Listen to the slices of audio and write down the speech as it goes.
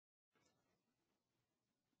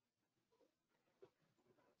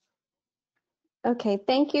Okay,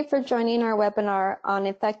 thank you for joining our webinar on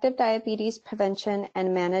effective diabetes prevention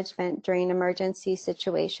and management during emergency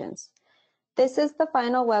situations. This is the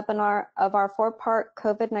final webinar of our 4-part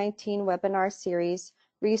COVID-19 webinar series,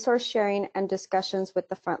 Resource Sharing and Discussions with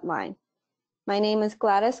the Frontline. My name is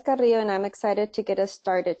Gladys Carrillo and I'm excited to get us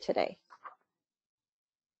started today.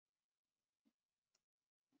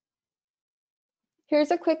 Here's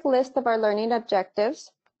a quick list of our learning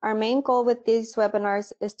objectives. Our main goal with these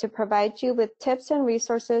webinars is to provide you with tips and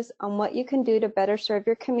resources on what you can do to better serve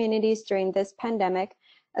your communities during this pandemic,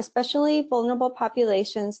 especially vulnerable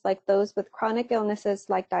populations like those with chronic illnesses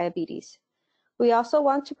like diabetes. We also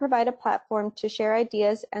want to provide a platform to share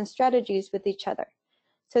ideas and strategies with each other.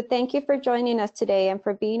 So thank you for joining us today and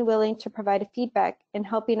for being willing to provide feedback and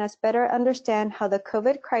helping us better understand how the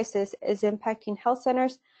COVID crisis is impacting health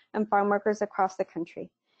centers and farm workers across the country.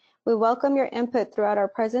 We welcome your input throughout our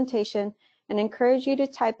presentation and encourage you to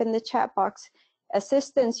type in the chat box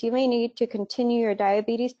assistance you may need to continue your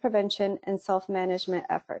diabetes prevention and self-management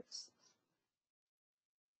efforts.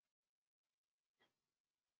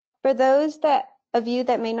 For those of you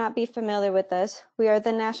that may not be familiar with us, we are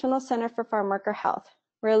the National Center for Farmworker Health.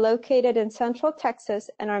 We're located in Central Texas,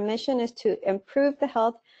 and our mission is to improve the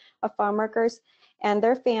health of farm workers and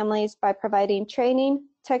their families by providing training,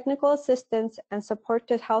 technical assistance, and support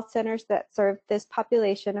to health centers that serve this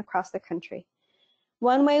population across the country.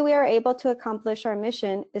 One way we are able to accomplish our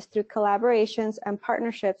mission is through collaborations and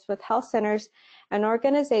partnerships with health centers and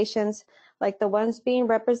organizations like the ones being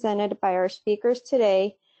represented by our speakers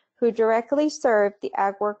today who directly serve the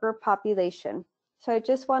ag worker population. So I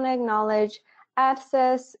just want to acknowledge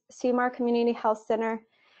ADSES, CMAR Community Health Center,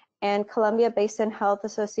 and Columbia Basin Health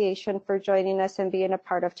Association for joining us and being a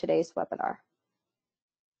part of today's webinar.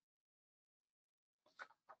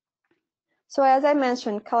 So as I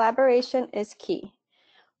mentioned, collaboration is key.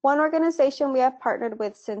 One organization we have partnered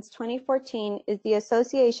with since 2014 is the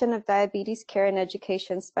Association of Diabetes Care and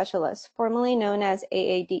Education Specialists, formerly known as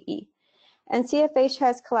AADE. NCFH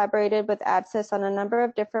has collaborated with ADSES on a number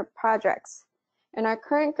of different projects. In our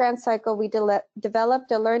current grant cycle, we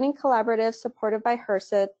developed a learning collaborative supported by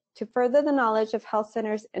HRSA to further the knowledge of health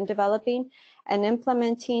centers in developing and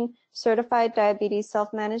implementing certified diabetes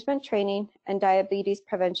self-management training and diabetes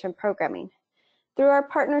prevention programming. Through our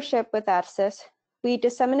partnership with ADSES, we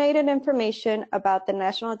disseminated information about the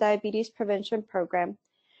National Diabetes Prevention Program,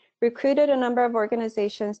 recruited a number of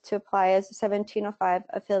organizations to apply as a 1705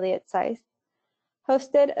 affiliate site,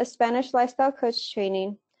 hosted a Spanish lifestyle coach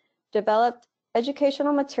training, developed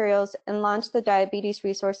educational materials, and launched the Diabetes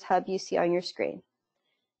Resource Hub you see on your screen.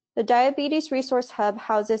 The Diabetes Resource Hub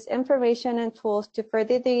houses information and tools to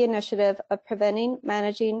further the initiative of preventing,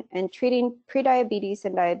 managing, and treating prediabetes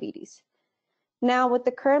and diabetes. Now, with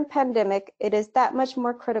the current pandemic, it is that much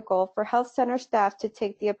more critical for health center staff to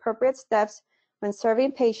take the appropriate steps when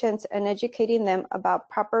serving patients and educating them about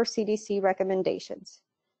proper CDC recommendations.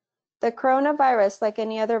 The coronavirus, like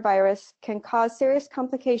any other virus, can cause serious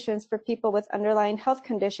complications for people with underlying health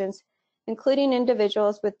conditions, including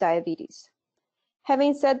individuals with diabetes.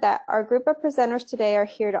 Having said that, our group of presenters today are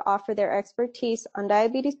here to offer their expertise on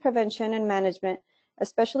diabetes prevention and management,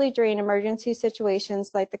 especially during emergency situations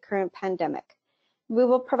like the current pandemic. We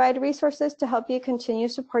will provide resources to help you continue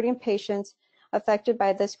supporting patients affected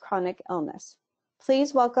by this chronic illness.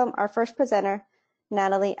 Please welcome our first presenter,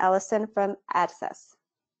 Natalie Ellison from ADSES.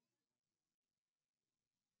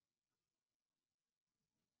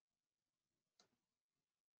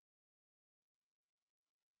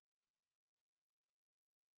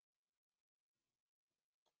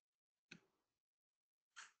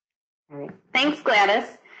 All right. Thanks, Gladys.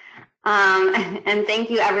 And thank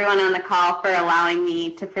you everyone on the call for allowing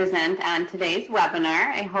me to present on today's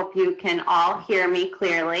webinar. I hope you can all hear me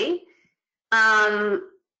clearly. Again,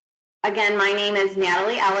 my name is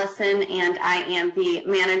Natalie Ellison, and I am the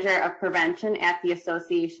Manager of Prevention at the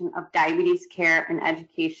Association of Diabetes Care and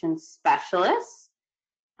Education Specialists.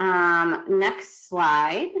 Next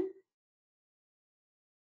slide.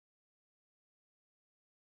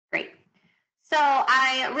 Great. So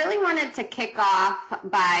I really wanted to kick off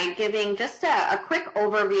by giving just a quick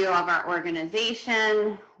overview of our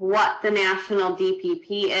organization, what the National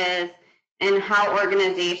DPP is, and how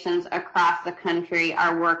organizations across the country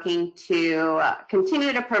are working to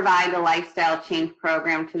continue to provide the lifestyle change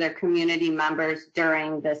program to their community members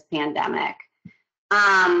during this pandemic.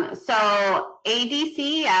 So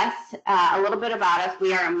ADCES, a little bit about us,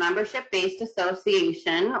 we are a membership-based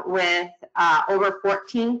association with over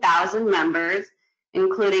 14,000 members,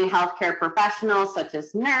 including healthcare professionals such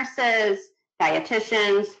as nurses,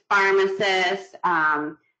 dietitians, pharmacists,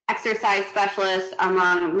 exercise specialists,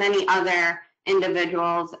 among many other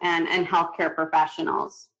individuals and healthcare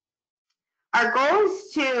professionals. Our goal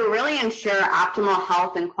is to really ensure optimal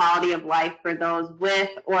health and quality of life for those with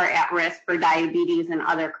or at risk for diabetes and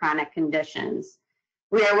other chronic conditions.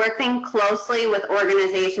 We are working closely with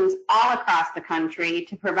organizations all across the country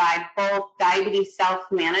to provide both diabetes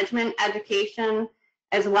self-management education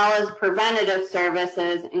as well as preventative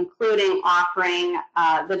services, including offering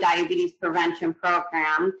the diabetes prevention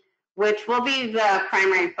program, which will be the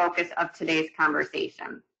primary focus of today's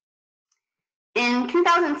conversation. In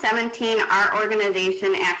 2017, our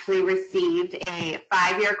organization actually received a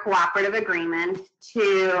 5-year cooperative agreement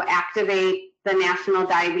to activate the National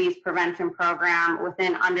Diabetes Prevention Program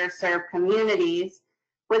within underserved communities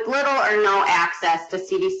with little or no access to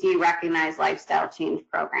CDC-recognized lifestyle change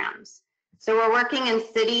programs. So we're working in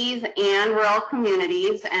cities and rural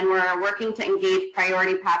communities, and we're working to engage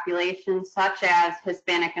priority populations such as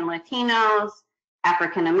Hispanic and Latinos,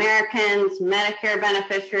 African Americans, Medicare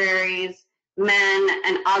beneficiaries, men,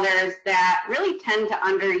 and others that really tend to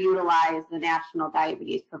underutilize the National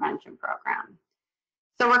Diabetes Prevention Program.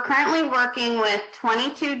 So we're currently working with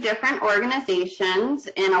 22 different organizations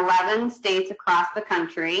in 11 states across the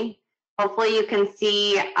country. Hopefully you can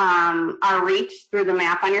see our reach through the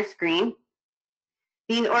map on your screen.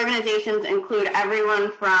 These organizations include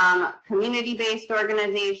everyone from community-based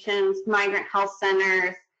organizations, migrant health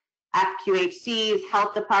centers, FQHCs,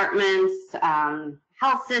 health departments,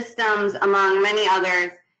 health systems, among many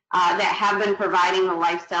others that have been providing the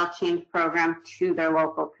lifestyle change program to their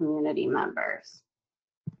local community members.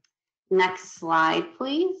 Next slide,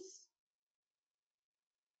 please.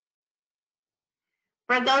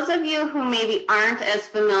 For those of you who maybe aren't as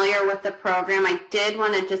familiar with the program, I did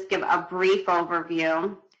want to just give a brief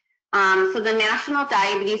overview. So the National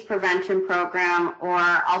Diabetes Prevention Program, or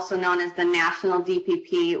also known as the National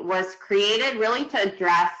DPP, was created really to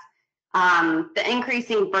address the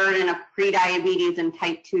increasing burden of prediabetes and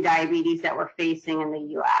type 2 diabetes that we're facing in the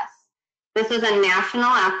U.S. This is a national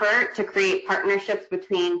effort to create partnerships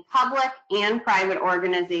between public and private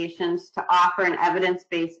organizations to offer an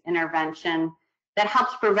evidence-based intervention that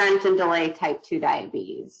helps prevent and delay type 2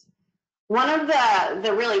 diabetes. One of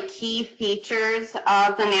the really key features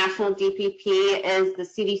of the National DPP is the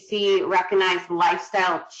CDC recognized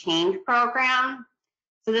lifestyle change program.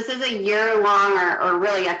 So this is a year-long or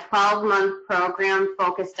really a 12-month program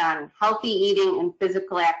focused on healthy eating and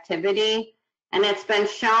physical activity. And it's been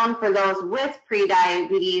shown for those with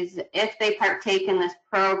prediabetes, if they partake in this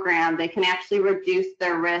program, they can actually reduce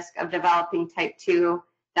their risk of developing type 2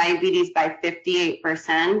 diabetes by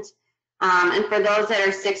 58%. And for those that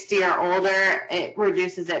are 60 or older, it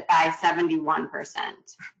reduces it by 71%.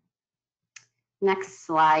 Next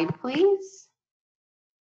slide, please.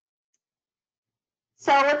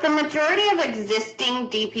 So with the majority of existing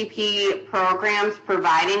DPP programs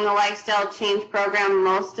providing the lifestyle change program,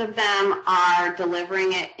 most of them are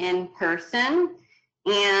delivering it in person.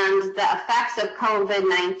 And the effects of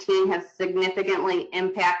COVID-19 have significantly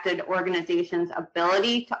impacted organizations'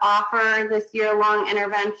 ability to offer this year-long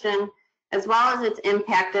intervention, as well as it's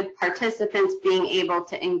impacted participants being able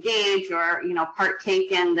to engage or,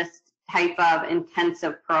 partake in this type of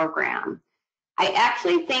intensive program. I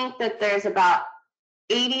actually think that there's about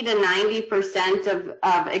 80 to 90%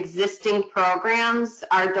 of existing programs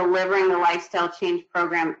are delivering the lifestyle change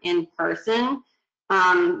program in person.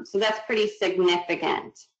 So that's pretty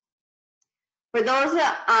significant. For those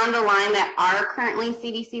on the line that are currently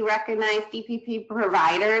CDC recognized DPP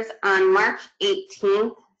providers, on March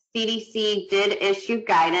 18th, CDC did issue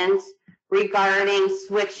guidance regarding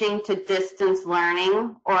switching to distance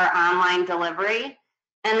learning or online delivery.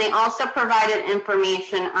 And they also provided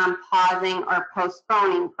information on pausing or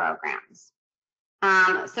postponing programs.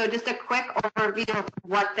 So just a quick overview of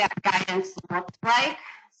what that guidance looks like.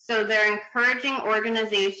 So they're encouraging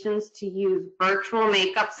organizations to use virtual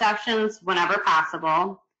makeup sessions whenever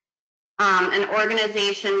possible. An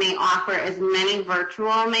organization may offer as many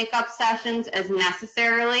virtual makeup sessions as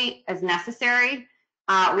necessary,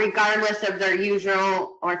 regardless of their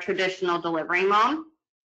usual or traditional delivery mode.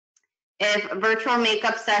 If virtual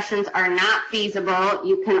makeup sessions are not feasible,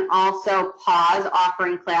 you can also pause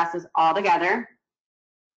offering classes altogether.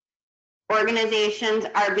 Organizations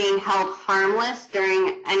are being held harmless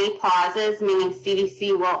during any pauses, meaning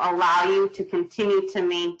CDC will allow you to continue to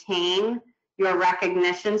maintain your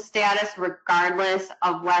recognition status regardless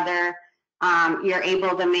of whether you're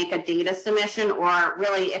able to make a data submission or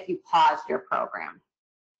really if you paused your program.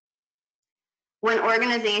 When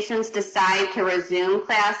organizations decide to resume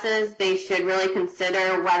classes, they should really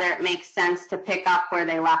consider whether it makes sense to pick up where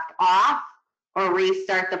they left off or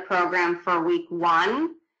restart the program for week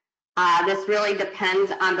 1. This really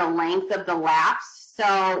depends on the length of the lapse.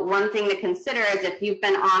 So one thing to consider is if you've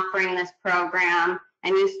been offering this program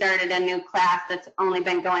and you started a new class that's only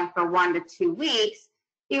been going for 1 to 2 weeks,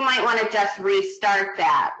 you might want to just restart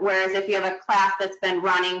that. Whereas if you have a class that's been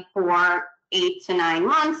running for 8 to 9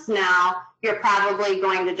 months now, you're probably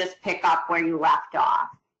going to just pick up where you left off.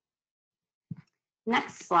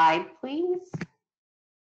 Next slide, please.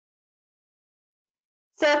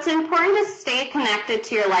 So it's important to stay connected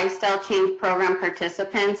to your lifestyle change program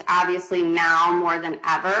participants, obviously now more than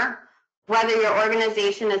ever. Whether your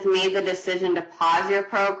organization has made the decision to pause your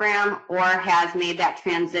program or has made that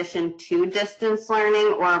transition to distance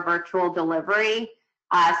learning or virtual delivery,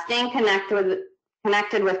 staying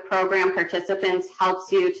connected with program participants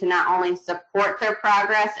helps you to not only support their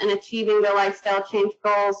progress in achieving their lifestyle change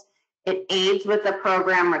goals, it aids with the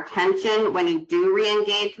program retention when you do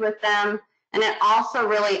re-engage with them, and it also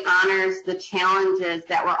really honors the challenges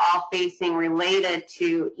that we're all facing related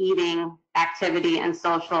to eating, activity, and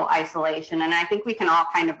social isolation. And I think we can all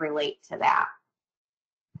kind of relate to that.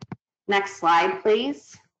 Next slide,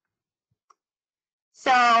 please.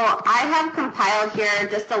 So I have compiled here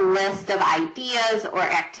just a list of ideas or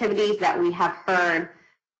activities that we have heard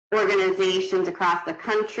organizations across the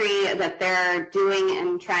country that they're doing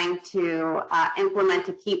and trying to implement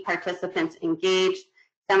to keep participants engaged.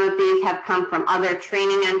 Some of these have come from other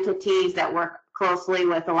training entities that work closely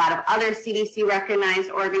with a lot of other CDC recognized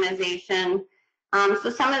organizations. So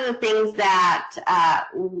some of the things that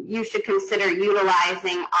you should consider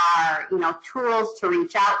utilizing are, tools to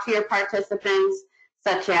reach out to your participants,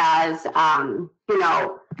 such as,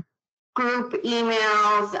 group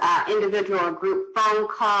emails, individual or group phone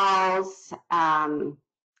calls,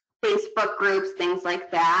 Facebook groups, things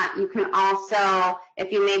like that. You can also,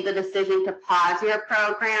 if you made the decision to pause your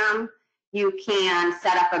program, you can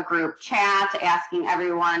set up a group chat asking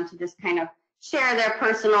everyone to just kind of share their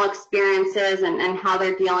personal experiences and how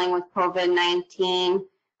they're dealing with COVID-19.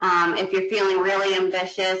 If you're feeling really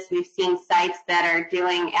ambitious, we've seen sites that are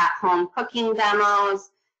doing at-home cooking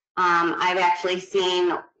demos. I've actually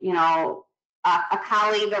seen, a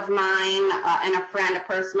colleague of mine and a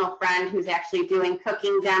personal friend who's actually doing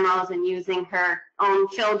cooking demos and using her own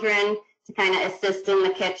children to kind of assist in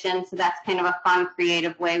the kitchen. So that's kind of a fun,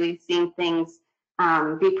 creative way we've seen things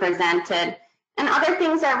be presented. And other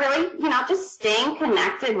things are really, just staying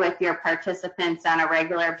connected with your participants on a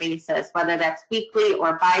regular basis, whether that's weekly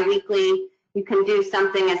or bi-weekly. You can do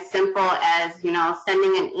something as simple as,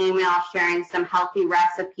 sending an email sharing some healthy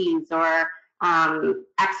recipes or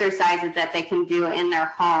exercises that they can do in their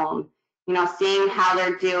home, seeing how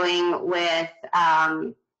they're doing with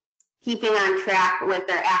keeping on track with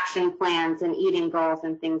their action plans and eating goals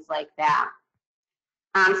and things like that.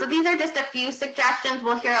 So these are just a few suggestions.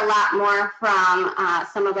 We'll hear a lot more from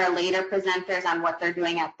some of our later presenters on what they're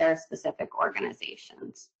doing at their specific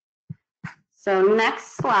organizations. So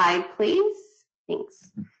next slide, please.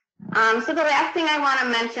 Thanks. So the last thing I want to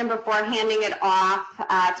mention before handing it off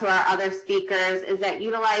to our other speakers is that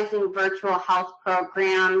utilizing virtual health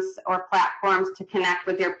programs or platforms to connect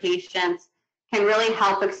with your patients can really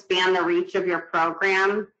help expand the reach of your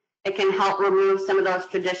program. It can help remove some of those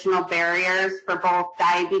traditional barriers for both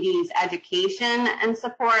diabetes education and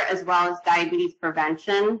support as well as diabetes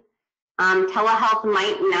prevention. Telehealth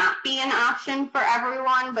might not be an option for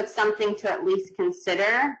everyone, but something to at least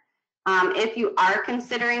consider. If you are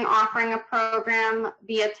considering offering a program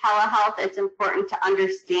via telehealth, it's important to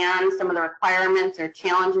understand some of the requirements or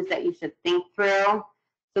challenges that you should think through.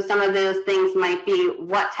 So some of those things might be,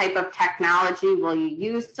 what type of technology will you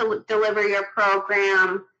use to deliver your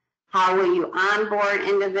program? How will you onboard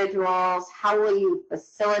individuals? How will you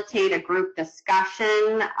facilitate a group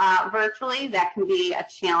discussion virtually? That can be a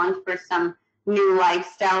challenge for some new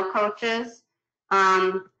lifestyle coaches.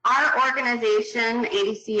 Our organization,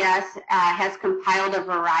 ADCS, has compiled a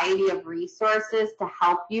variety of resources to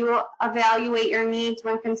help you evaluate your needs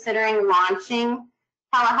when considering launching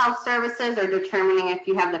telehealth services or determining if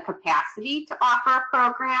you have the capacity to offer a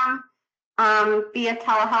program via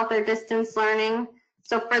telehealth or distance learning.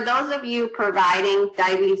 So for those of you providing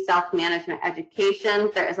diabetes self-management education,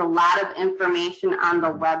 there is a lot of information on the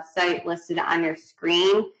website listed on your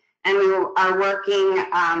screen. And we are working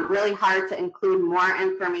really hard to include more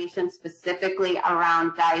information specifically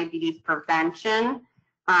around diabetes prevention.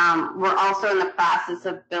 We're also in the process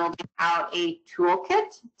of building out a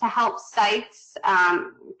toolkit to help sites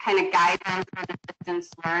kind of guide them through the distance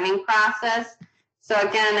learning process. So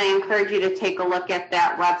again, I encourage you to take a look at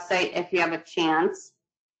that website if you have a chance.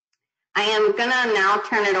 I am gonna now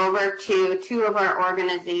turn it over to two of our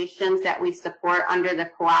organizations that we support under the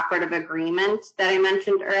cooperative agreement that I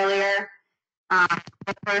mentioned earlier.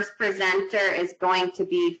 The first presenter is going to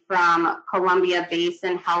be from Columbia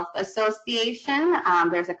Basin Health Association.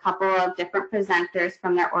 There's a couple of different presenters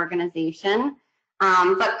from their organization.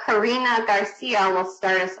 But Karina Garcia will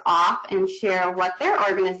start us off and share what their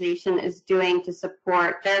organization is doing to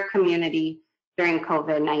support their community during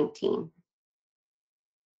COVID-19.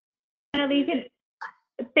 Natalie,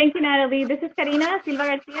 thank you, Natalie. This is Karina Silva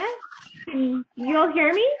Garcia. Can you all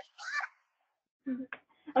hear me?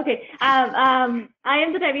 Okay. I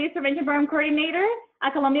am the Diabetes Prevention Program Coordinator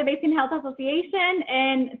at Columbia Basin Health Association,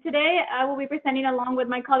 and today I will be presenting along with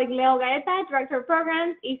my colleague Leo Gaeta, Director of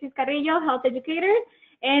Programs, Isis Carrillo, Health Educator,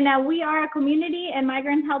 and we are a community and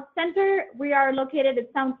migrant health center. We are located in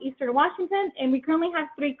southeastern Washington, and we currently have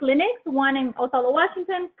 3 clinics, one in Othello,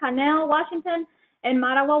 Washington, Canal, Washington, and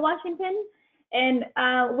Mattawa, Washington. And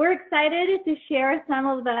we're excited to share some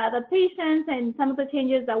of the adaptations and some of the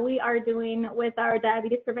changes that we are doing with our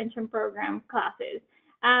diabetes prevention program classes.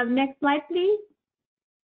 Next slide, please.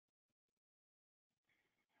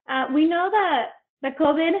 We know that the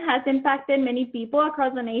COVID has impacted many people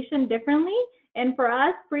across the nation differently. And for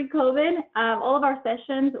us, pre-COVID, all of our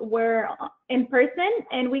sessions were in person,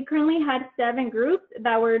 and we currently had 7 groups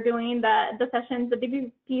that were doing the sessions, the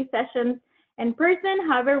DPP sessions in person.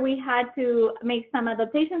 However, we had to make some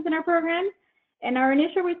adaptations in our programs. And our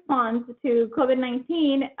initial response to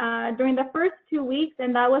COVID-19 during the first 2 weeks,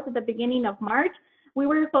 and that was at the beginning of March, we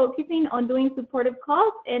were focusing on doing supportive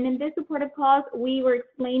calls. And in this supportive calls, we were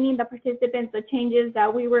explaining the participants the changes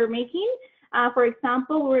that we were making. For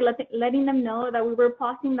example, we were letting them know that we were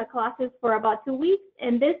pausing the classes for about 2 weeks.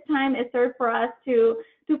 And this time it served for us to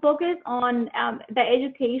focus on the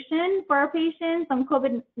education for our patients on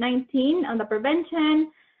COVID-19, on the prevention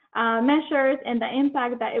measures and the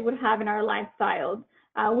impact that it would have in our lifestyles.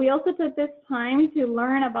 We also took this time to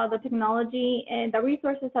learn about the technology and the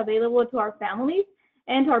resources available to our families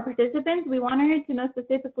and to our participants. We wanted to know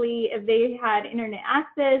specifically if they had internet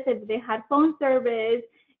access, if they had phone service,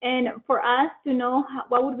 and for us to know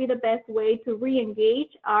what would be the best way to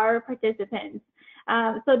re-engage our participants.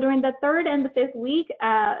 So during the 3rd and the 5th week,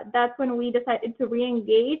 that's when we decided to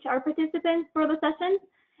re-engage our participants for the sessions.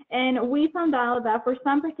 And we found out that for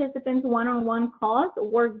some participants, one-on-one calls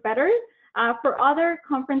work better. For other,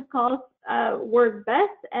 conference calls work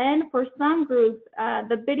best. And for some groups,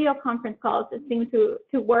 the video conference calls seem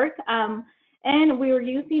to work. And we were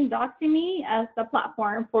using Doxy.me as the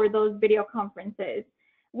platform for those video conferences.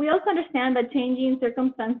 We also understand that changing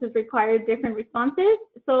circumstances require different responses.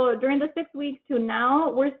 So during the 6 weeks to now,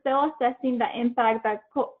 we're still assessing the impact that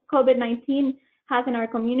COVID-19 has in our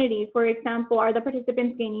community. For example, are the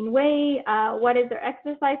participants gaining weight? What is their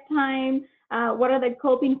exercise time? What are the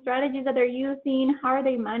coping strategies that they're using? How are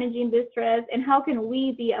they managing this stress? And how can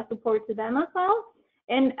we be a support to them as well?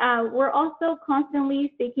 And we're also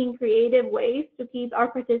constantly seeking creative ways to keep our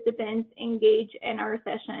participants engaged in our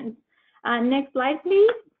sessions. Next slide,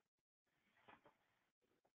 please.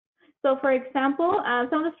 So for example,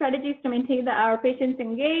 some of the strategies to maintain our patients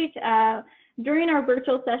engaged during our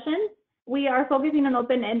virtual sessions, we are focusing on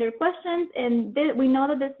open-ended questions, and we know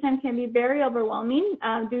that this time can be very overwhelming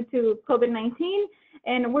due to COVID-19,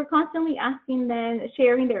 and we're constantly asking them,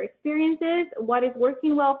 sharing their experiences, what is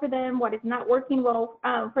working well for them, what is not working well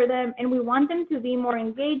for them, and we want them to be more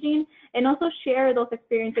engaging and also share those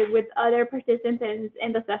experiences with other participants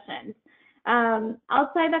in the sessions.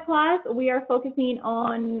 Outside the class, we are focusing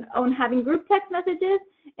on having group text messages,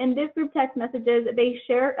 and these group text messages, they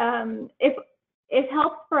share, it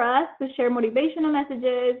helps for us to share motivational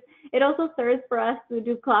messages. It also serves for us to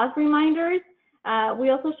do class reminders. We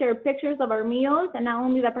also share pictures of our meals, and not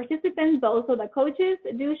only the participants, but also the coaches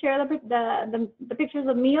do share the pictures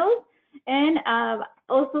of meals, and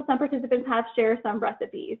also some participants have shared some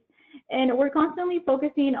recipes. And we're constantly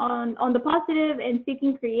focusing on the positive and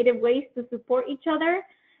seeking creative ways to support each other.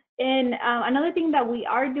 And another thing that we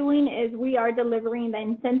are doing is we are delivering the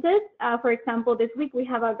incentives. For example, this week we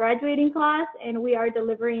have a graduating class, and we are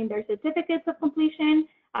delivering their certificates of completion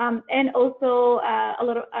and also a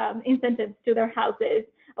lot of incentives to their houses.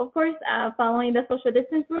 Of course, following the social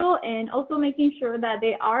distance rule, and also making sure that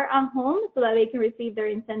they are at home so that they can receive their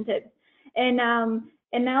incentives.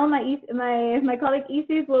 And now my colleague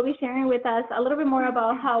Isis will be sharing with us a little bit more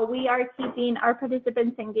about how we are keeping our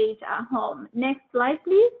participants engaged at home. Next slide,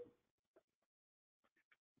 please.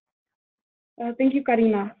 Thank you,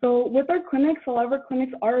 Karina. So with our clinics, a lot of our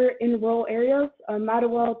clinics are in rural areas,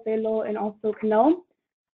 Mattawa, Othello, and also Canal.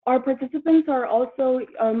 Our participants are also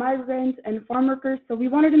migrants and farm workers, so we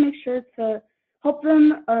wanted to make sure to help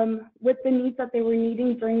them with the needs that they were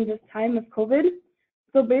needing during this time of COVID.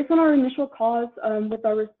 So based on our initial calls with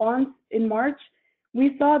our response in March,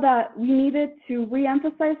 we saw that we needed to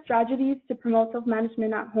re-emphasize strategies to promote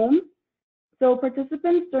self-management at home. So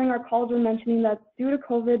participants during our calls were mentioning that due to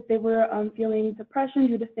COVID, they were feeling depression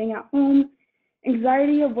due to staying at home,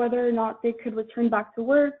 anxiety of whether or not they could return back to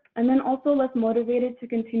work, and then also less motivated to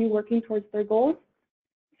continue working towards their goals.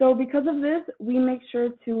 So because of this, we make sure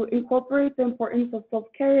to incorporate the importance of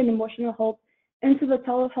self-care and emotional health into the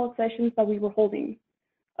telehealth sessions that we were holding.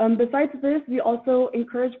 Besides this, we also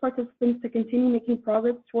encourage participants to continue making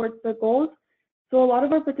progress towards their goals. So a lot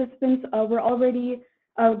of our participants were already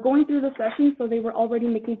going through the session, so they were already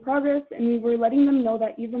making progress, and we were letting them know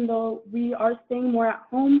that even though we are staying more at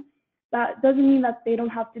home, that doesn't mean that they don't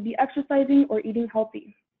have to be exercising or eating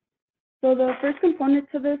healthy. So the first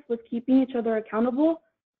component to this was keeping each other accountable.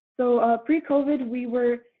 So pre-COVID, we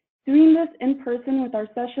were doing this in person with our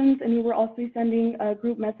sessions, and we were also sending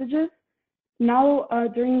group messages. Now,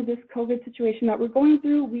 during this COVID situation that we're going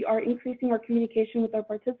through, we are increasing our communication with our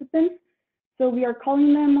participants. So we are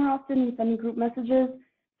calling them more often and sending group messages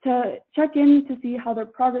to check in to see how their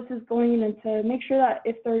progress is going and to make sure that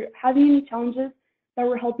if they're having any challenges, that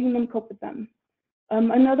we're helping them cope with them.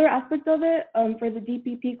 Another aspect of it for the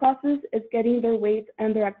DPP classes is getting their weight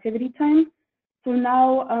and their activity time. So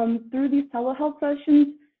now through these telehealth sessions,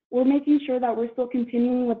 we're making sure that we're still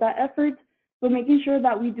continuing with that effort, but making sure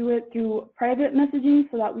that we do it through private messaging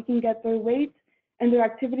so that we can get their weight and their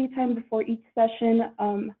activity time before each session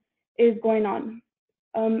is going on.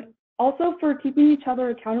 Also, for keeping each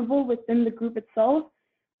other accountable within the group itself,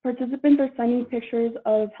 participants are sending pictures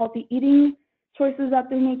of healthy eating choices that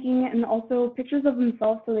they're making, and also pictures of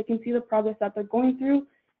themselves so they can see the progress that they're going through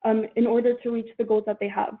in order to reach the goals that they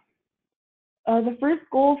have. The first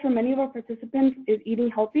goal for many of our participants is eating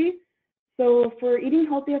healthy. So for eating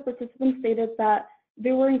healthy, our participants stated that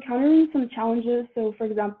they were encountering some challenges. So for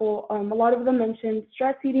example, a lot of them mentioned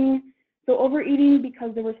stress eating, so overeating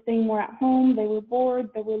because they were staying more at home, they were bored,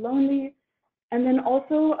 they were lonely, and then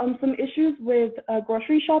also some issues with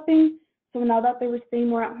grocery shopping. So now that they were staying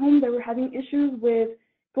more at home, they were having issues with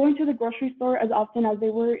going to the grocery store as often as they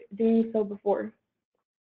were doing so before.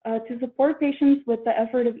 To support patients with the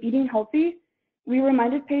effort of eating healthy, we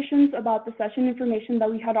reminded patients about the session information that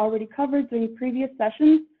we had already covered during previous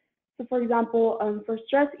sessions. So for example, for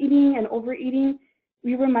stress eating and overeating,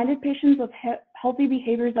 we reminded patients of healthy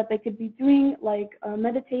behaviors that they could be doing, like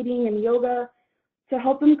meditating and yoga, to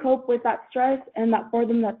help them cope with that stress and that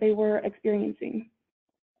boredom that they were experiencing.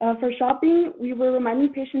 For shopping, we were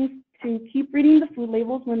reminding patients to keep reading the food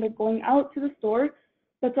labels when they're going out to the store,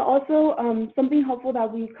 but to also, something helpful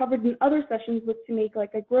that we covered in other sessions was to make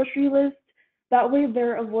like a grocery list. That way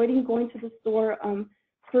they're avoiding going to the store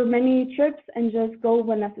for many trips and just go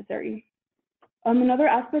when necessary. Another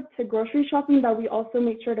aspect to grocery shopping that we also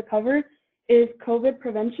make sure to cover is COVID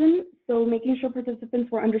prevention. So making sure participants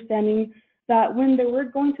were understanding that when they were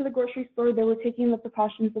going to the grocery store, they were taking the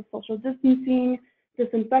precautions of social distancing,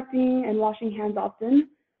 disinfecting, and washing hands often.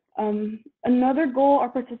 Another goal our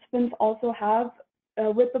participants also have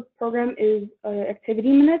with the program is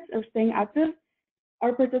activity minutes or staying active.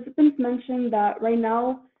 Our participants mentioned that right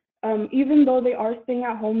now, even though they are staying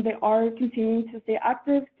at home, they are continuing to stay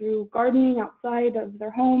active through gardening outside of their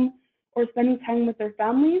home or spending time with their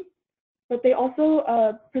family. But they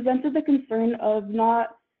also presented the concern of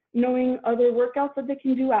not knowing other workouts that they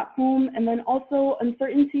can do at home, and then also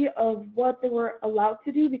uncertainty of what they were allowed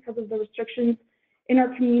to do because of the restrictions in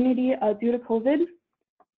our community due to COVID.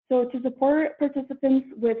 So to support participants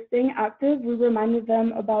with staying active, we reminded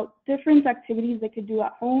them about different activities they could do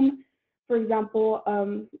at home. For example,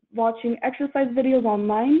 watching exercise videos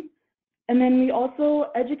online. And then we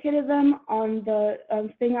also educated them on the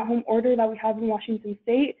staying at home order that we have in Washington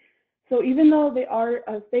State. So even though they are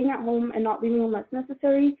staying at home and not leaving unless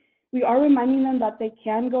necessary, we are reminding them that they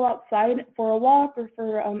can go outside for a walk or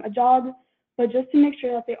for a jog, but just to make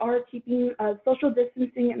sure that they are keeping social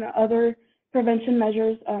distancing and other prevention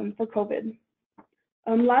measures for COVID.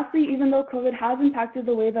 Lastly, even though COVID has impacted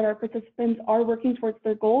the way that our participants are working towards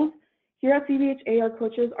their goals, here at CVHA, our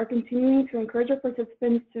coaches are continuing to encourage our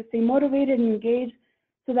participants to stay motivated and engaged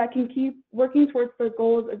so that can keep working towards their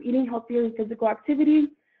goals of eating healthier and physical activity,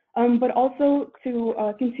 but also to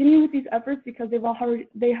continue with these efforts because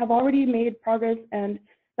they have already made progress, and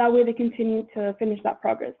that way they continue to finish that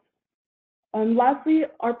progress. Lastly,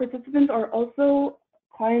 our participants are also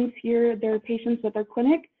clients here, they're patients with our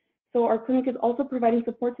clinic. So our clinic is also providing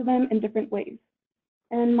support to them in different ways.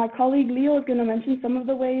 And my colleague Leo is going to mention some of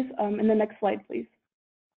the ways in the next slide, please.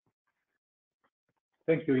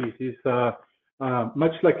 Thank you, Isis.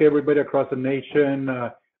 Much like everybody across the nation,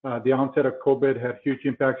 the onset of COVID had huge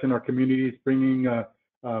impacts in our communities, bringing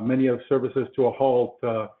many of the services to a halt.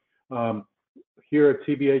 Here at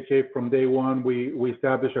CBHA, from day one, we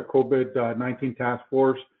established a COVID-19 task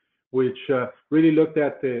force, which really looked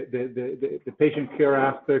at the patient care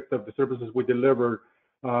aspect of the services we delivered.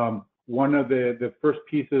 One of the first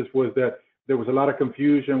pieces was that there was a lot of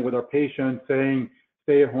confusion with our patients saying,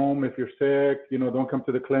 stay at home if you're sick, don't come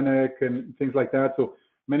to the clinic and things like that. So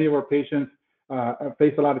many of our patients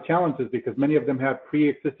faced a lot of challenges because many of them had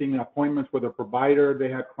pre-existing appointments with a provider. They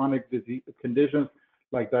had chronic disease conditions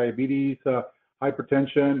like diabetes,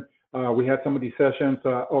 hypertension. We had some of these sessions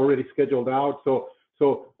already scheduled out.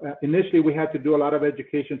 So initially we had to do a lot of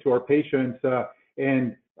education to our patients,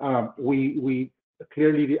 and we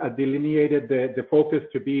clearly delineated the focus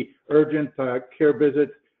to be urgent care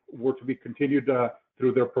visits were to be continued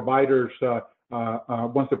through their providers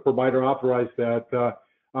once the provider authorized that.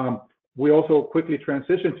 We also quickly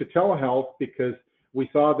transitioned to telehealth because we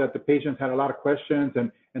saw that the patients had a lot of questions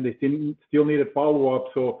and they still needed follow-up.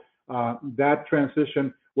 So that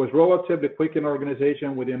transition was relatively quick in our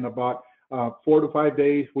organization. Within about 4 to 5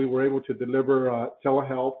 days, we were able to deliver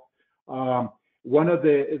telehealth. One of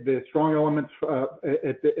the strong elements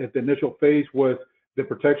at the initial phase was the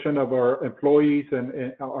protection of our employees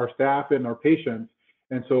and our staff and our patients.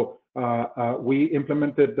 And so we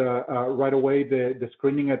implemented right away the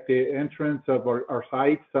screening at the entrance of our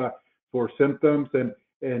sites for symptoms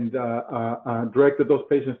and directed those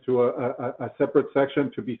patients to a separate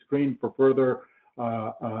section to be screened for further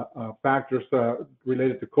factors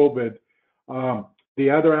related to COVID. The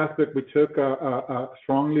other aspect we took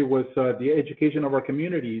strongly was the education of our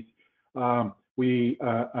communities. We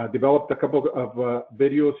developed a couple of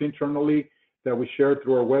videos internally that we shared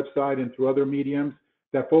through our website and through other mediums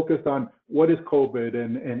that focused on what is COVID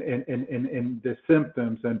and the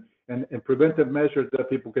symptoms and preventive measures that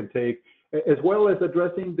people can take, as well as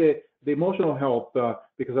addressing the emotional health,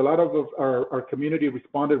 because a lot of our community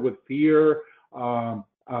responded with fear,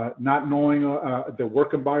 not knowing the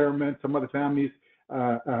work environment. Some of the families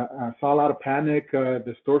saw a lot of panic.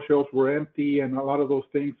 The store shelves were empty and a lot of those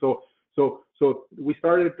things. So we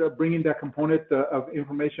started bringing that component of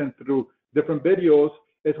information through different videos,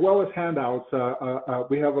 as well as handouts.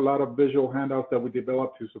 We have a lot of visual handouts that we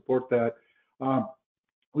developed to support that.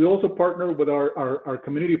 We also partnered with our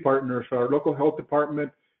community partners. Our local health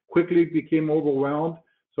department quickly became overwhelmed.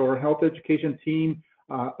 So our health education team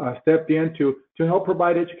stepped in to help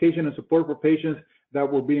provide education and support for patients that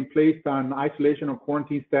were being placed on isolation or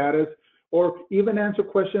quarantine status, or even answer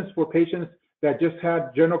questions for patients that just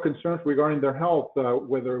had general concerns regarding their health,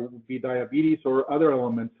 whether it would be diabetes or other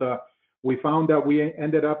elements. We found that we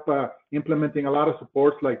ended up implementing a lot of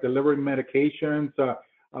supports like delivering medications,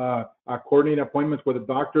 coordinating appointments with the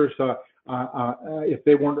doctors. If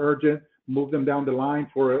they weren't urgent, move them down the line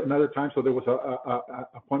for another time. So there was an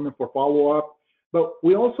appointment for follow-up. But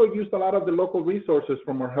we also used a lot of the local resources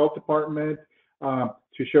from our health department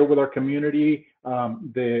to share with our community.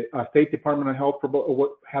 The State Department of Health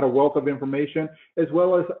had a wealth of information, as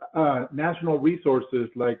well as national resources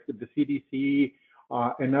like the CDC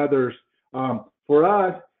and others. For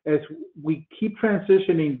us, as we keep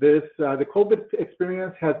transitioning this, the COVID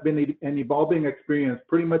experience has been an evolving experience.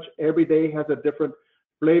 Pretty much every day has a different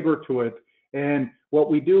flavor to it. And what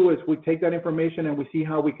we do is we take that information and we see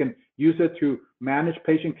how we can use it to manage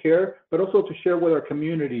patient care, but also to share with our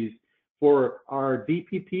communities. For our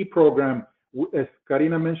DPP program, as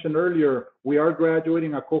Karina mentioned earlier, we are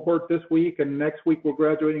graduating a cohort this week, and next week we're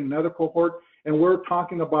graduating another cohort, and we're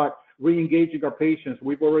talking about re-engaging our patients.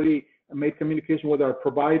 We've already made communication with our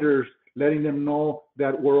providers, letting them know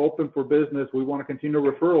that we're open for business. We want to continue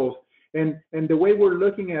referrals. And the way we're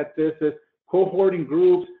looking at this is cohorting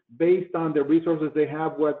groups based on the resources they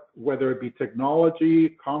have, whether it be technology,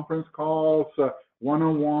 conference calls,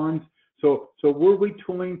 one-on-ones. So we're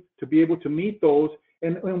retooling to be able to meet those,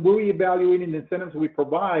 and we're evaluating the incentives we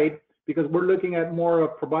provide, because we're looking at more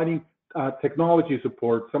of providing technology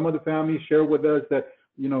support. Some of the families share with us that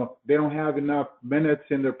they don't have enough minutes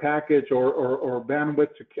in their package or bandwidth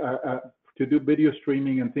to do video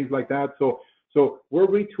streaming and things like that. So we're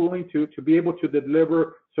retooling to be able to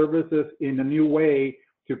deliver services in a new way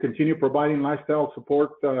to continue providing lifestyle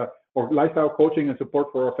support or lifestyle coaching and support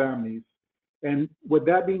for our families. And with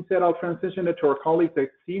that being said, I'll transition it to our colleagues at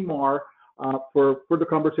CMAR for the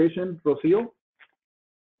conversation. Rocio?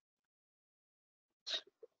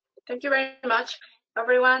 Thank you very much,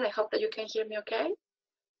 everyone. I hope that you can hear me okay.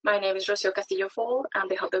 My name is Rocio Castillo-Fall. I'm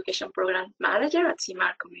the Health Education Program Manager at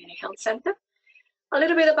CIMAR Community Health Center. A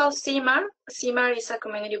little bit about CIMAR. CIMAR is a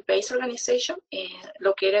community-based organization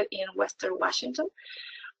located in Western Washington.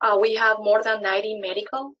 We have more than 90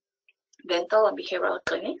 medical, dental, and behavioral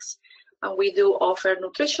clinics. And we do offer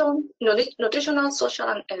nutritional, social,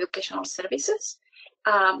 and educational services.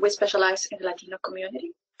 We specialize in the Latino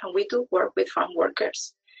community, and we do work with farm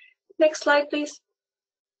workers. Next slide, please.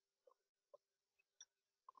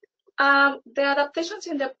 The adaptations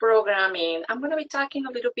in the programming, I'm going to be talking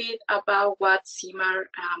a little bit about what CIMAR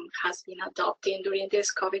has been adopting during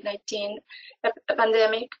this COVID-19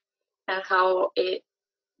 pandemic and how the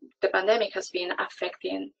pandemic has been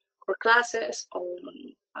affecting our classes on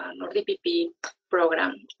our DPP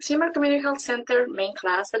program. CIMAR Community Health Center main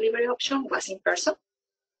class delivery option was in person,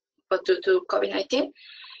 but due to COVID-19,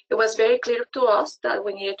 it was very clear to us that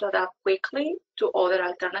we needed to adapt quickly to other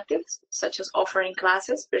alternatives, such as offering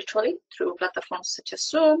classes virtually through platforms such as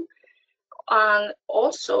Zoom, and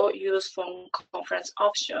also use phone conference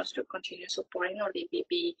options to continue supporting our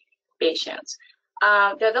DPP patients.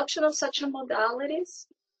 The adoption of such modalities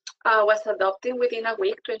was adopted within a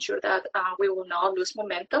week to ensure that we will not lose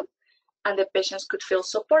momentum and the patients could feel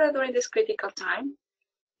supported during this critical time.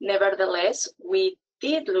 Nevertheless, we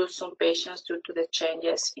did lose some patients due to the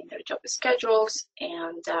changes in their job schedules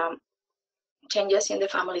and changes in the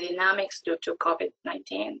family dynamics due to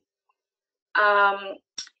COVID-19.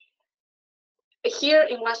 Here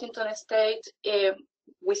in Washington State,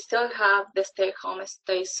 we still have the stay home,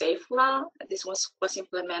 stay safe law. This was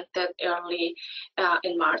implemented early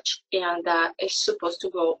in March, and it's supposed to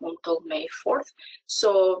go until May 4th.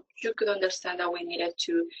 So you could understand that we needed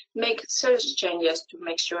to make serious changes to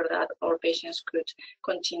make sure that our patients could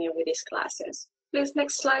continue with these classes. Please,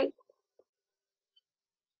 next slide.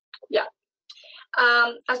 Yeah.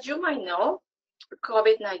 As you might know,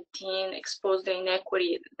 COVID-19 exposed the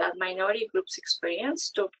inequity that minority groups experience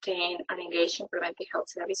to obtain and engage in preventive health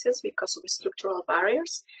services because of structural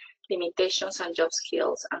barriers, limitations on job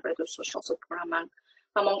skills, and reduced social support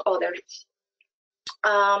among others.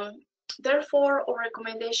 Therefore, our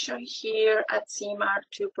recommendation here at CIMAR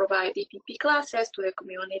to provide DPP classes to the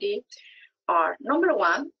community are, number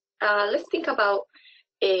one, let's think about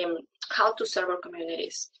how to serve our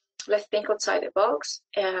communities. Let's think outside the box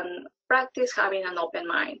and practice having an open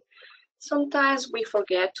mind. Sometimes we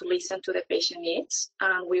forget to listen to the patient needs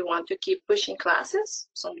and we want to keep pushing classes.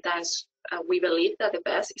 Sometimes we believe that the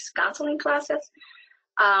best is canceling classes.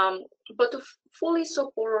 But to fully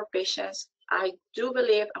support our patients, I do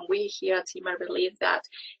believe, and we here at CIMAR believe, that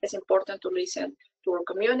it's important to listen to our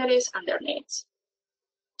communities and their needs.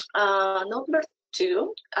 Number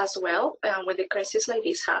two, as well, when the crisis like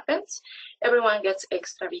this happens, everyone gets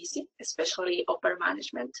extra busy, especially upper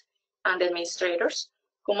management and administrators,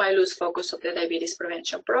 who might lose focus of the diabetes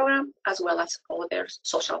prevention program, as well as other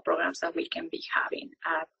social programs that we can be having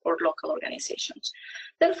at our local organizations.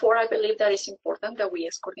 Therefore, I believe that it's important that we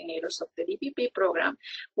as coordinators of the DPP program,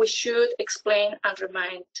 we should explain and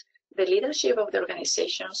remind the leadership of the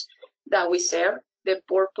organizations that we serve, the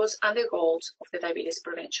purpose and the goals of the diabetes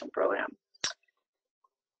prevention program.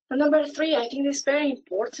 And number three, I think it's very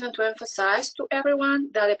important to emphasize to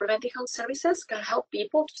everyone that the preventive health services can help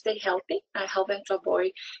people to stay healthy and help them to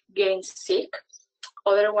avoid getting sick.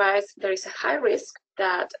 Otherwise, there is a high risk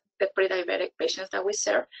that the pre-diabetic patients that we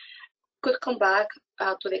serve could come back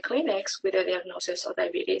to the clinics with a diagnosis of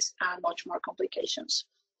diabetes and much more complications.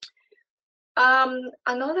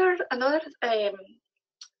 Another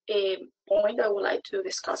point I would like to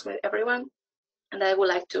discuss with everyone, and I would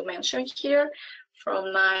like to mention here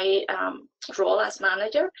from my role as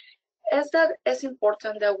manager, is that it's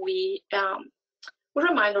important that we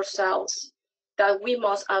remind ourselves that we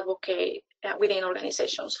must advocate within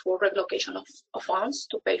organizations for relocation of funds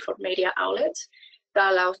to pay for media outlets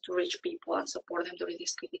that allows to reach people and support them during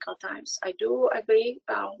these critical times. I do agree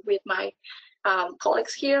with my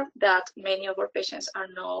colleagues here that many of our patients are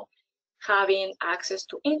not having access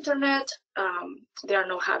to internet, they are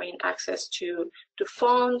not having access to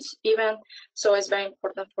phones even, so it's very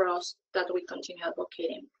important for us that we continue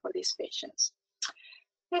advocating for these patients.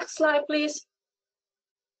 Next slide, please.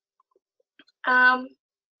 Well,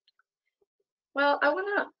 I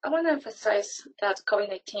wanna emphasize that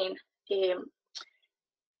COVID-19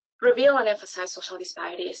 reveal and emphasize social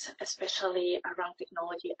disparities, especially around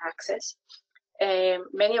technology access.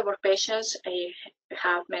 Many of our patients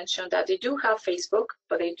have mentioned that they do have Facebook,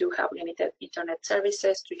 but they do have limited internet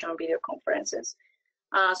services to join video conferences.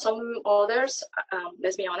 Some others,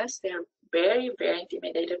 let's be honest, they're very, very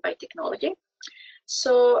intimidated by technology.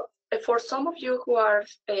 So for some of you who are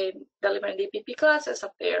delivering DPP classes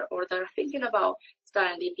up there or that are thinking about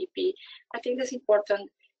starting DPP, I think it's important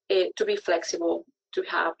to be flexible, to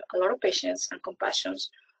have a lot of patience and compassion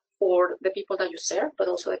for the people that you serve, but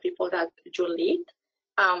also the people that you lead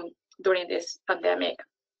during this pandemic.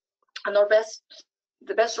 And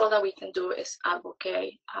the best role that we can do is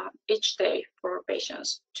advocate each day for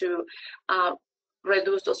patients to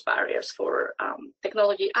reduce those barriers for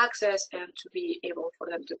technology access and to be able for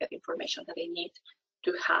them to get information that they need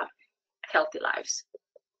to have healthy lives.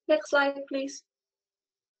 Next slide, please.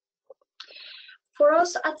 For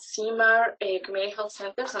us at CMAR Community Health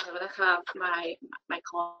Centers, I'm going to have my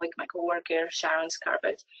colleague, my coworker, Sharon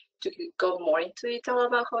Scarpet, to go more into detail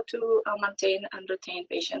about how to maintain and retain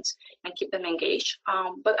patients and keep them engaged.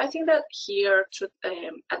 But I think that here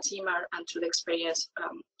at CMAR and through the experience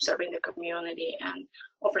serving the community and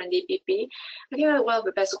offering DPP, I think that one of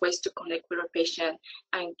the best ways to connect with our patient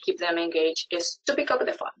and keep them engaged is to pick up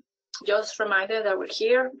the phone. Just remind them that we're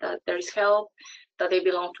here, that there is help, that they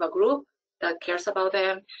belong to a group that cares about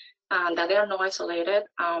them, and that they are not isolated.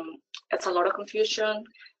 It's a lot of confusion.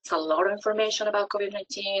 It's a lot of information about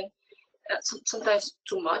COVID-19. Sometimes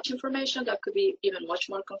too much information that could be even much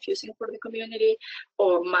more confusing for the community,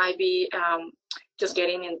 or might be just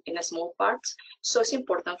getting in small parts. So it's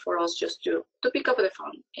important for us just to pick up the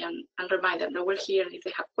phone and remind them that we're here. If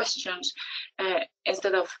they have questions,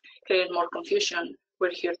 instead of creating more confusion, we're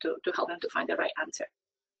here to help them to find the right answer.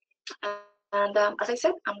 And as I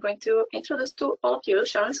said, I'm going to introduce to all of you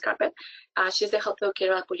Sharon Scarpet. She's the health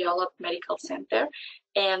educator at Puyallup Medical Center,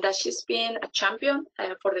 and she's been a champion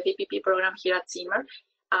for the DPP program here at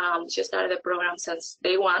CMAR. She started the program since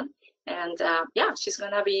day one, and yeah, she's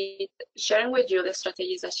going to be sharing with you the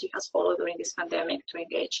strategies that she has followed during this pandemic to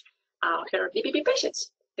engage her DPP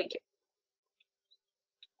patients. Thank you.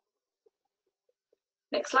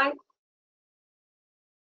 Next slide.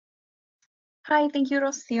 Hi, thank you,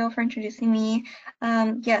 Rocio, for introducing me.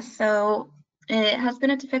 Yes, so it has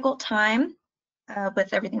been a difficult time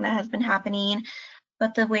with everything that has been happening,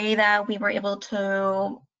 but the way that we were able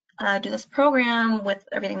to do this program with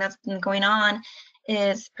everything that's been going on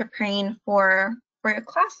is preparing for your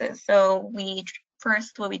classes. So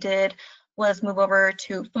what we did was move over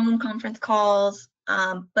to phone conference calls,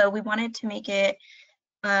 but we wanted to make it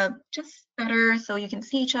just better so you can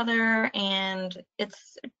see each other, and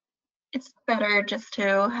it's better just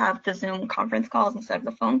to have the Zoom conference calls instead of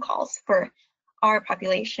the phone calls for our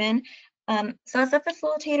population. So as a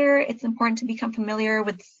facilitator, it's important to become familiar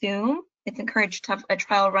with Zoom. It's encouraged to have a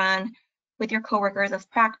trial run with your coworkers as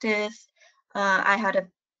practice. I had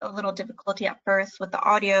a little difficulty at first with the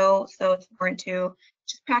audio, so it's important to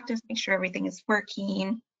just practice, make sure everything is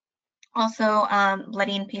working. Also,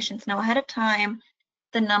 letting patients know ahead of time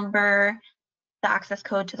the number, the access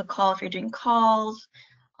code to the call if you're doing calls.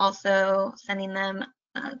 Also sending them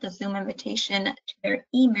the Zoom invitation to their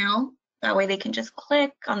email. That way they can just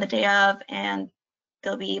click on the day of and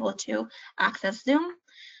they'll be able to access Zoom.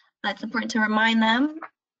 It's important to remind them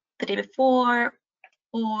the day before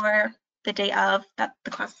or the day of that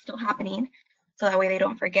the class is still happening, so that way they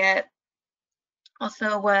don't forget.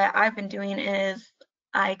 Also, what I've been doing is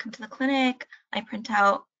I come to the clinic, I print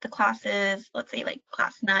out the classes, let's say like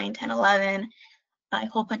class 9, 10, 11, I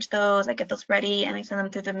hole punch those, I get those ready, and I send them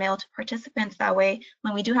through the mail to participants. That way,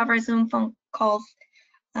 when we do have our Zoom phone calls,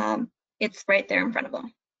 it's right there in front of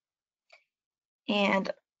them. And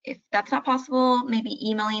if that's not possible, maybe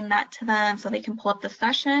emailing that to them so they can pull up the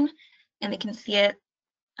session and they can see it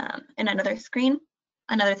in another screen.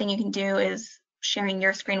 Another thing you can do is sharing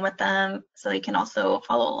your screen with them so they can also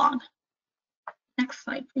follow along. Next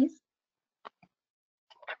slide, please.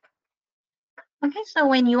 Okay, so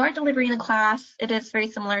when you are delivering a class, it is very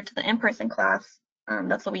similar to the in-person class.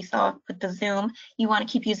 That's what we saw with the Zoom. You want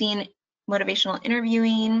to keep using motivational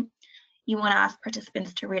interviewing. You want to ask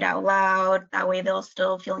participants to read out loud. That way they'll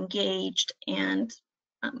still feel engaged and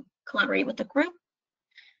collaborate with the group.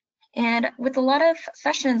 And with a lot of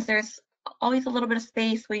sessions, there's always a little bit of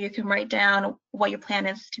space where you can write down what your plan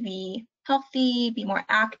is to be healthy, be more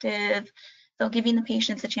active. So giving the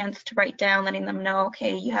patients a chance to write down, letting them know,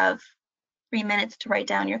 okay, you have 3 minutes to write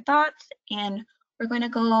down your thoughts, and we're going to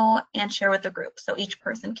go and share with the group. So each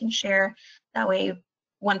person can share. That way,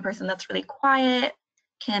 one person that's really quiet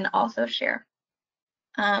can also share.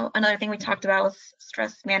 Another thing we talked about was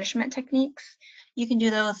stress management techniques. You can do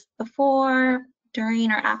those before,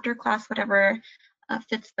 during, or after class, whatever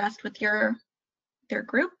fits best with your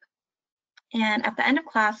group. And at the end of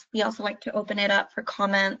class, we also like to open it up for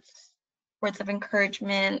comments, words of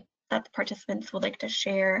encouragement that the participants would like to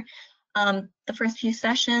share. The first few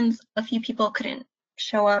sessions, a few people couldn't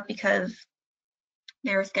show up because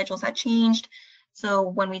their schedules had changed. So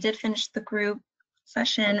when we did finish the group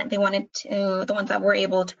session, they wanted to, the ones that were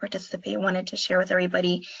able to participate wanted to share with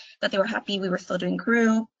everybody that they were happy we were still doing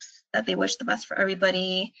groups, that they wished the best for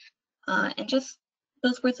everybody, and just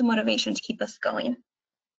those words of motivation to keep us going.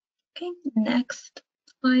 Okay, next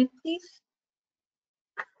slide, please.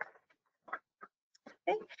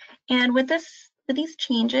 Okay, and with these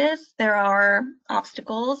changes, there are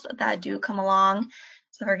obstacles that do come along.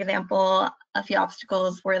 So for example, a few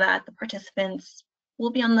obstacles were that the participants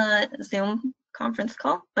will be on the Zoom conference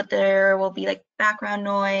call, but there will be like background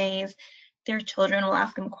noise, their children will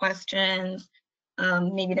ask them questions,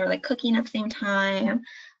 maybe they're like cooking at the same time.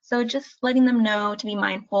 So just letting them know to be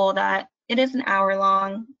mindful that it is an hour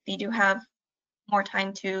long. They do have more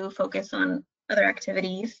time to focus on other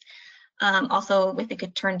activities. Also, if they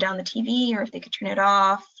could turn down the TV or if they could turn it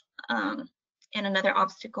off. And another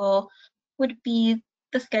obstacle would be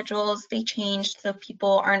the schedules. They changed so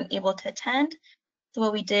people aren't able to attend. So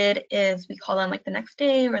what we did is we call them like the next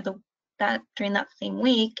day or during that same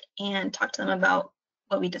week and talk to them about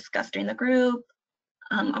what we discussed during the group,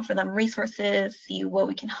 offer them resources, see what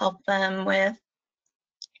we can help them with.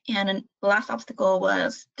 And the last obstacle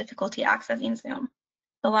was difficulty accessing Zoom.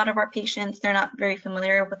 A lot of our patients, they're not very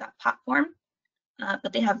familiar with that platform,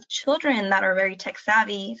 but they have children that are very tech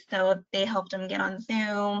savvy, so they helped them get on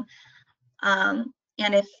Zoom.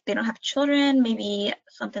 And if they don't have children, maybe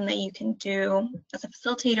something that you can do as a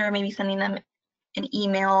facilitator, maybe sending them an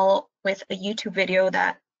email with a YouTube video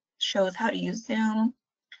that shows how to use Zoom,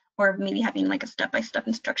 or maybe having like a step-by-step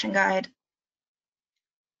instruction guide.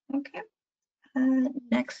 Okay,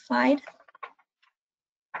 next slide.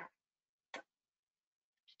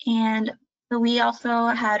 And so we also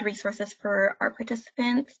had resources for our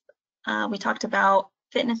participants. We talked about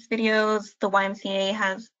fitness videos. The YMCA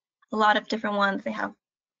has a lot of different ones. They have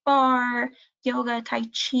bar, yoga, tai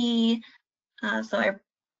chi. So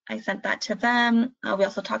I sent that to them. We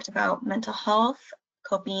also talked about mental health,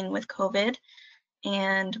 coping with COVID,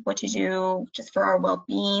 and what to do just for our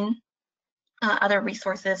well-being. Other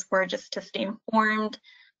resources were just to stay informed,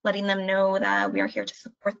 letting them know that we are here to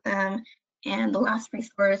support them. And the last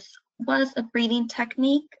resource was a breathing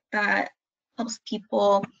technique that helps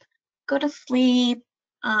people go to sleep,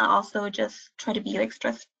 also just try to be like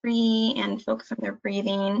stress-free and focus on their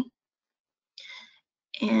breathing.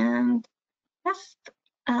 And yes,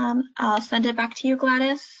 I'll send it back to you,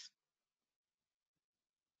 Gladys.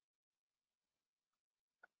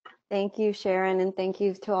 Thank you, Sharon, and thank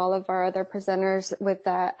you to all of our other presenters with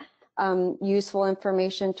that useful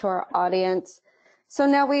information to our audience. So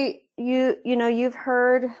now you've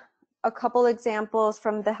heard a couple examples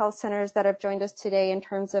from the health centers that have joined us today in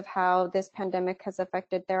terms of how this pandemic has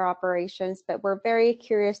affected their operations, but we're very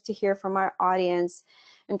curious to hear from our audience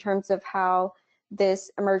in terms of how this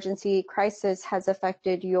emergency crisis has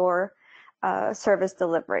affected your service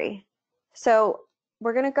delivery. So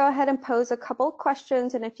we're going to go ahead and pose a couple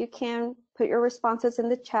questions, and if you can, put your responses in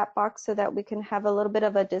the chat box so that we can have a little bit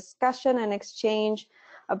of a discussion and exchange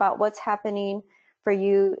about what's happening for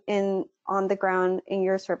you on the ground in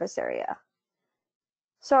your service area.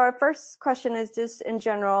 So our first question is just in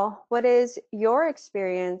general, what is your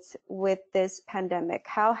experience with this pandemic?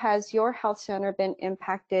 How has your health center been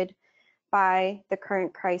impacted by the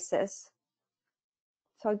current crisis?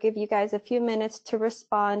 So I'll give you guys a few minutes to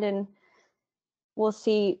respond, and we'll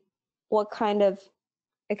see what kind of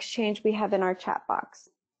exchange we have in our chat box.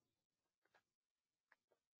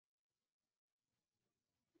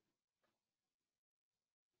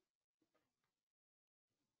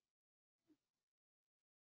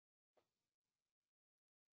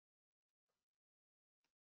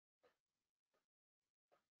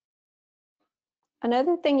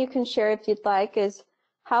 Another thing you can share if you'd like is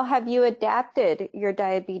how have you adapted your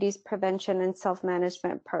diabetes prevention and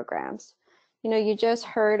self-management programs? You just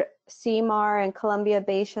heard CMAR and Columbia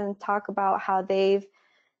Basin talk about how they've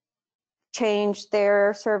changed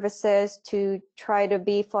their services to try to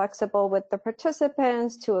be flexible with the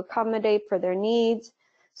participants, to accommodate for their needs.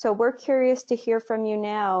 So we're curious to hear from you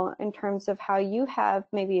now in terms of how you have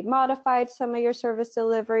maybe modified some of your service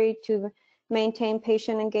delivery to maintain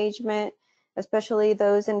patient engagement, especially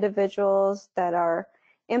those individuals that are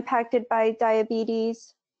impacted by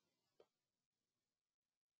diabetes.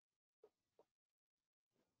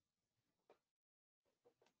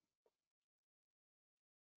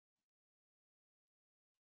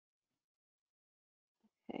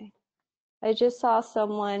 Okay. I just saw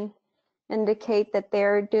someone indicate that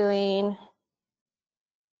they're doing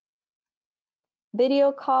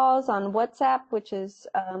video calls on WhatsApp, which is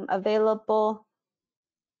available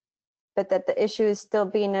but that the issue is still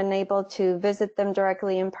being unable to visit them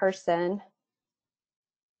directly in person.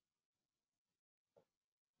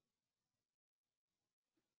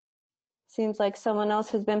 Seems like someone else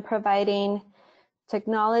has been providing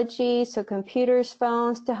technology, so computers,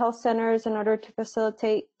 phones to health centers in order to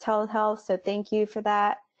facilitate telehealth, so thank you for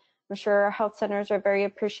that. I'm sure our health centers are very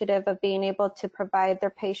appreciative of being able to provide their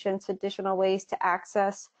patients additional ways to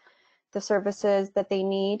access the services that they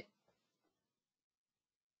need.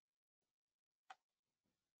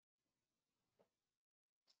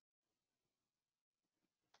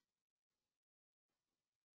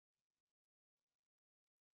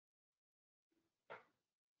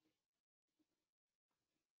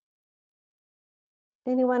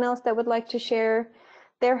 Anyone else that would like to share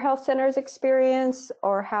their health center's experience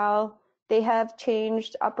or how they have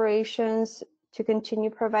changed operations to continue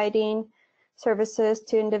providing services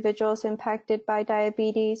to individuals impacted by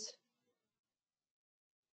diabetes?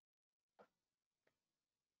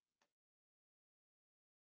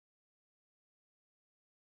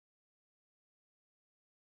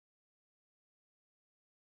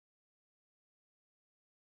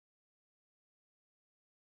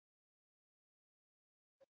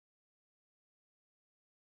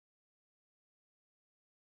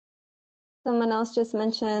 Someone else just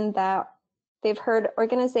mentioned that they've heard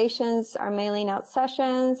organizations are mailing out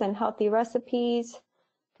sessions and healthy recipes,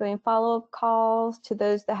 doing follow-up calls to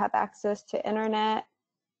those that have access to internet,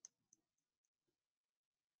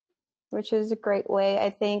 which is a great way. I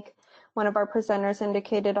think one of our presenters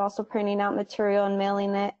indicated also printing out material and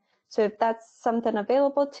mailing it. So if that's something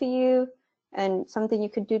available to you and something you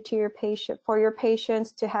could do to your patient, for your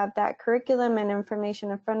patients to have that curriculum and information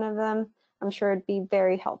in front of them, I'm sure it'd be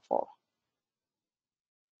very helpful.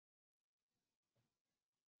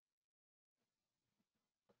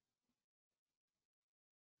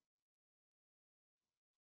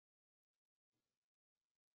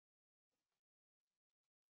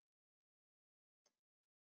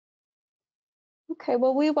 Okay,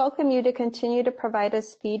 well, we welcome you to continue to provide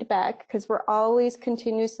us feedback because we're always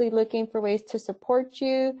continuously looking for ways to support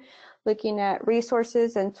you, looking at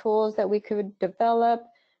resources and tools that we could develop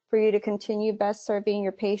for you to continue best serving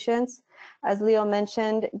your patients. As Leo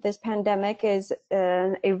mentioned, this pandemic is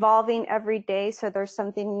evolving every day, so there's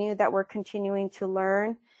something new that we're continuing to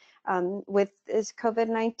learn with this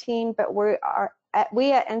COVID-19, but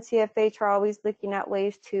we at NCFH are always looking at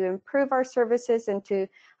ways to improve our services and to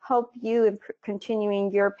help you in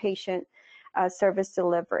continuing your patient service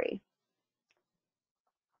delivery.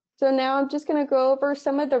 So now I'm just going to go over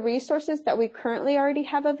some of the resources that we currently already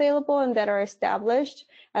have available and that are established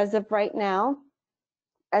as of right now.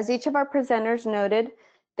 As each of our presenters noted,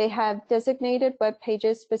 they have designated web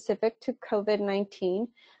pages specific to COVID-19.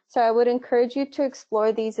 So I would encourage you to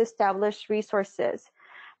explore these established resources.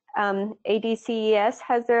 ADCES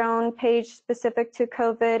has their own page specific to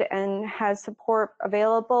COVID and has support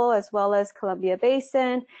available, as well as Columbia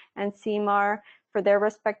Basin and CMAR for their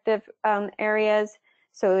respective areas.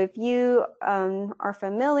 So if you are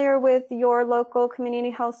familiar with your local community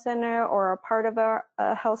health center or are part of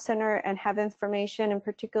a health center and have information in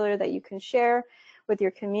particular that you can share with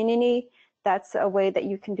your community, that's a way that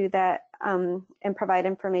you can do that and provide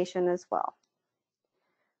information as well.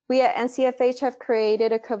 We at NCFH have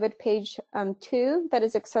created a COVID page too that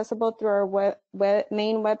is accessible through our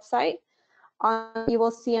main website. You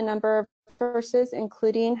will see a number of resources,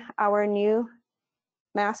 including our new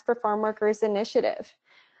Masks for Farm Workers initiative.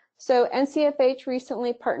 So NCFH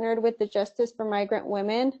recently partnered with the Justice for Migrant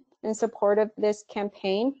Women in support of this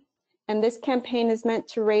campaign. And this campaign is meant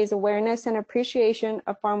to raise awareness and appreciation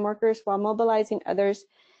of farm workers while mobilizing others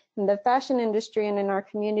in the fashion industry and in our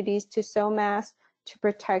communities to sew masks to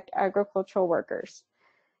protect agricultural workers.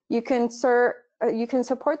 You can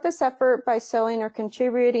support this effort by sewing or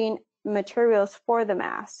contributing materials for the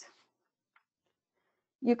mask.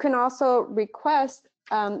 You can also request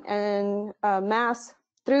masks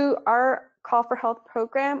through our Call for Health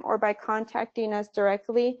program or by contacting us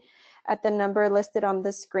directly at the number listed on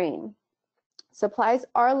the screen. Supplies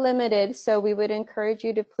are limited, so we would encourage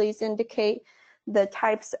you to please indicate the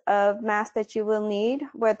types of masks that you will need,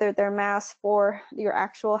 whether they're masks for your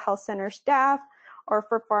actual health center staff or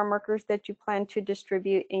for farm workers that you plan to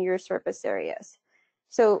distribute in your service areas.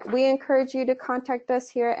 So we encourage you to contact us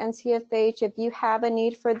here at NCFH if you have a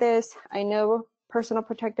need for this. I know personal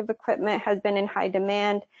protective equipment has been in high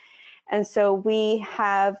demand, and so we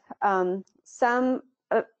have some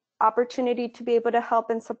opportunity to be able to help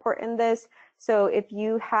and support in this. So if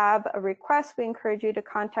you have a request, we encourage you to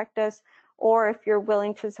contact us or if you're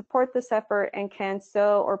willing to support this effort and can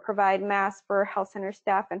sew or provide masks for health center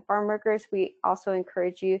staff and farm workers, we also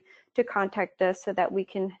encourage you to contact us so that we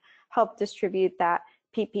can help distribute that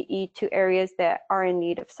PPE to areas that are in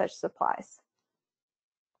need of such supplies.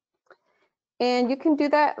 And you can do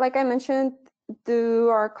that, like I mentioned, through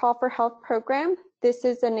our Call for Health program. This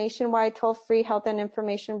is a nationwide toll-free health and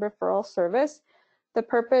information referral service. The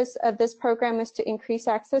purpose of this program is to increase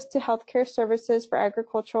access to healthcare services for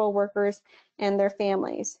agricultural workers and their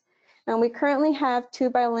families. And we currently have 2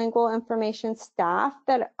 bilingual information staff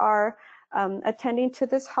that are attending to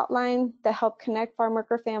this hotline that help connect farm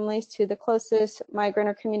worker families to the closest migrant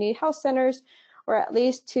or community health centers, or at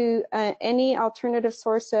least to any alternative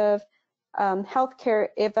source of healthcare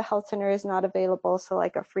if a health center is not available, so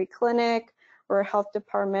like a free clinic or a health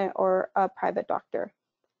department or a private doctor.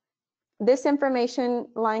 This information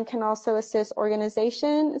line can also assist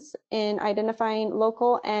organizations in identifying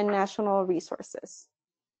local and national resources.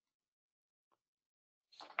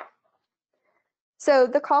 So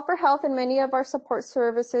the Call for Health and many of our support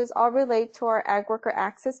services all relate to our Ag Worker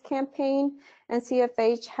Access campaign, and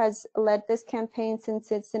CFH has led this campaign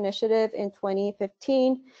since its initiative in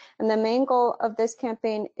 2015. And the main goal of this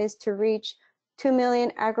campaign is to reach 2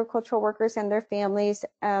 million agricultural workers and their families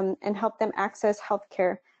and help them access health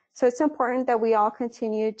care. So it's important that we all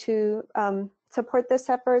continue to support this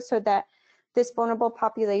effort so that this vulnerable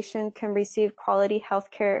population can receive quality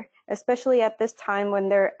health care, especially at this time when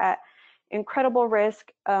they're at incredible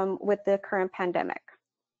risk with the current pandemic.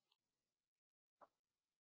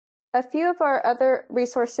 A few of our other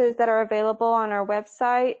resources that are available on our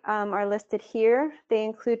website are listed here. They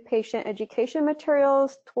include patient education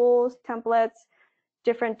materials, tools, templates,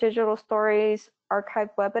 different digital stories,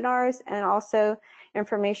 archived webinars, and also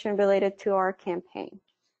information related to our campaign.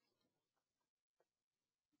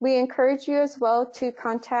 We encourage you as well to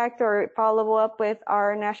contact or follow up with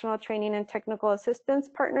our national training and technical assistance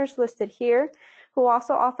partners listed here, who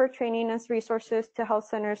also offer training and resources to health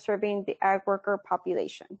centers serving the ag worker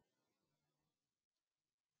population.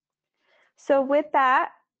 So with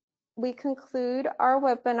that, we conclude our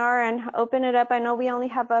webinar and open it up. I know we only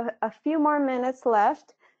have a few more minutes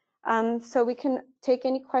left, so we can take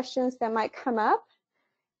any questions that might come up.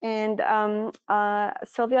 And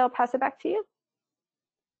Sylvia, I'll pass it back to you.